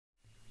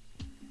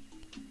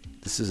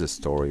This is a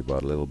story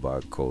about a little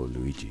bug called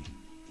Luigi.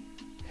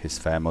 His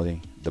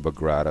family, the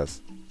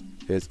Bagradas,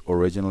 is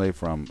originally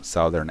from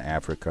southern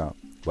Africa,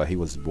 but he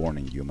was born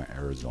in Yuma,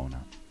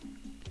 Arizona.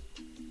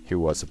 He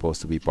was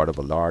supposed to be part of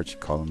a large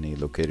colony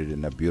located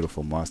in a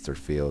beautiful mustard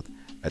field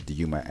at the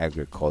Yuma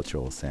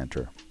Agricultural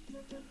Center.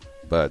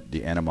 But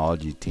the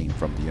entomology team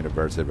from the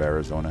University of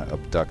Arizona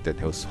abducted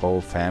his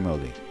whole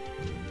family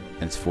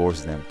and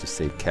forced them to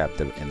stay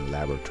captive in a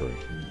laboratory.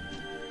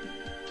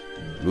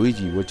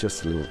 Luigi was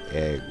just a little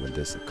egg when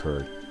this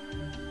occurred.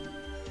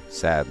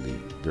 Sadly,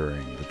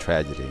 during the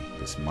tragedy,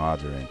 his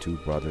mother and two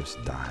brothers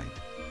died.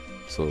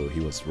 So he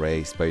was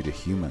raised by the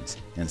humans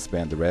and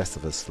spent the rest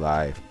of his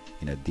life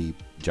in a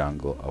deep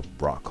jungle of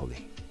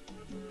broccoli.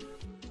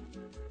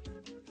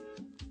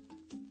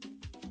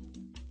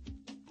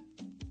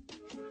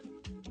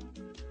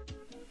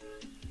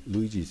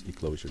 Luigi's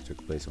eclosure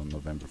took place on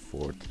November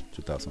 4th,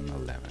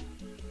 2011.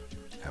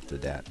 After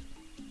that,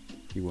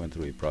 he went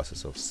through a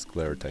process of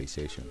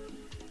sclerotization,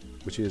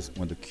 which is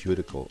when the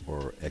cuticle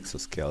or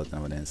exoskeleton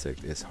of an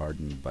insect is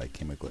hardened by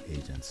chemical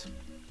agents.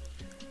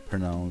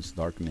 Pronounced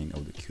darkening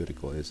of the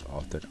cuticle is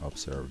often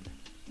observed.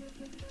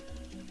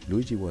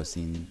 Luigi was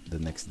seen the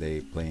next day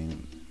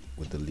playing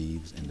with the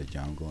leaves in the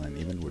jungle and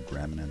even with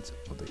remnants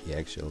of the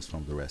eggshells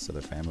from the rest of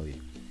the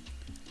family.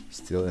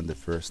 Still in the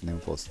first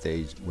nymphal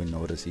stage, we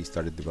noticed he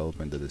started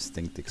developing the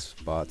distinctive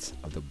spots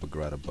of the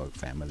Bagrada bug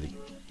family.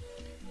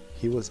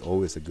 He was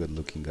always a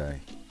good-looking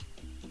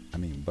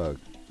bug,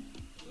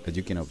 that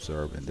you can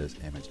observe in these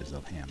images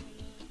of him.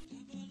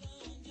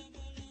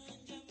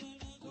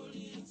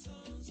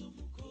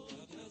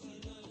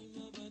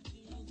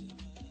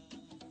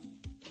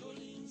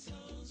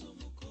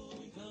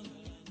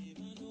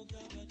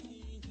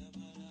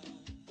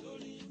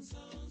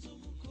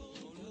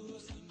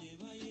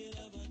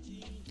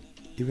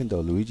 Even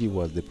though Luigi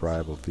was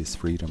deprived of his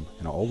freedom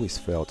and always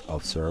felt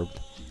observed,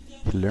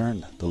 he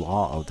learned the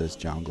law of this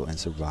jungle and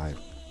survived.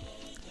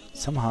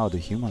 Somehow the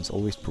humans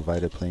always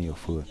provided plenty of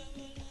food.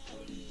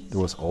 There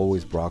was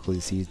always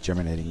broccoli seeds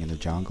germinating in the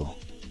jungle.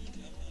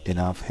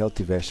 Enough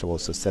healthy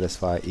vegetables to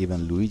satisfy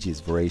even Luigi's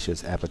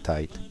voracious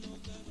appetite.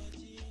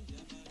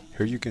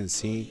 Here you can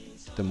see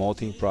the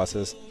molting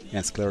process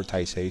and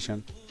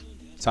sclerotization,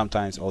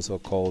 sometimes also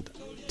called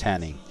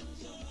tanning.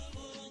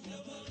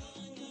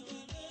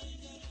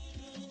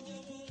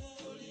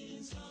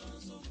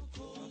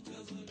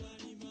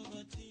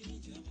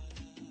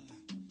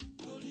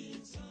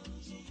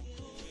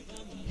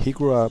 He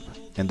grew up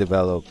and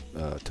developed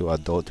to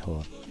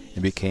adulthood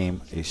and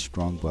became a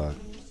strong bug,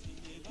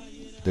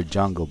 the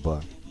jungle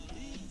bug.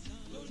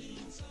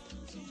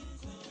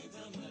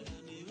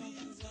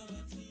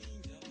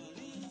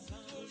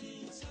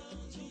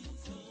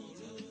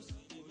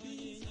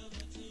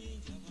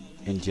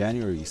 In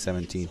January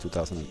 17,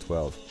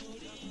 2012,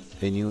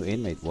 a new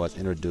inmate was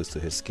introduced to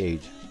his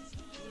cage.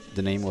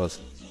 The name was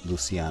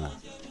Luciana,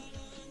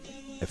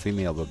 a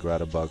female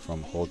Bagrada bug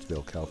from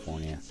Holtville,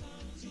 California.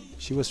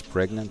 She was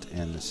pregnant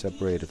and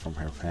separated from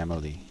her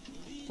family.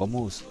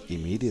 Almost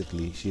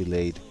immediately she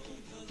laid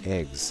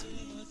eggs.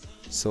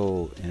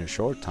 So in a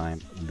short time,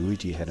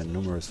 Luigi had a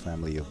numerous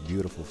family of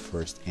beautiful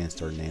first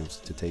instar nymphs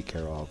to take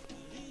care of.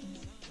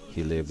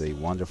 He lived a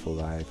wonderful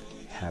life,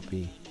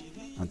 happy,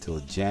 until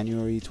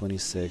January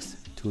 26,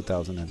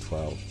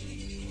 2012.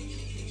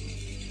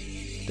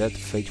 That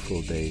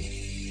fateful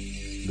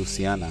day,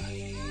 Luciana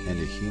and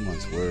the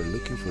humans were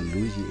looking for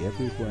Luigi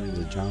everywhere in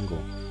the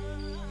jungle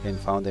and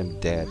found him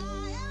dead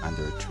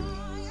under a tree.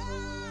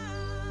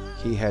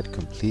 He had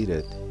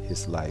completed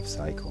his life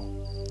cycle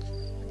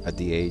at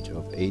the age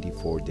of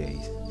 84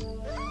 days.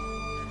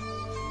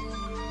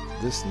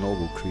 This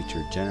noble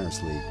creature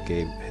generously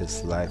gave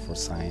his life for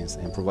science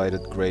and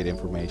provided great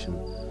information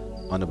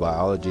on the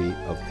biology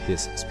of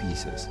his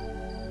species.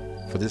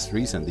 For this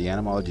reason, the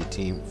entomology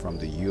team from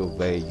the U of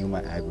A Yuma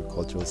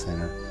Agricultural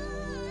Center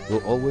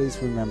will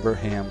always remember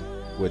him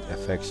with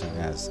affection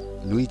as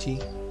Luigi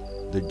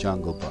the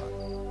Jungle Bug.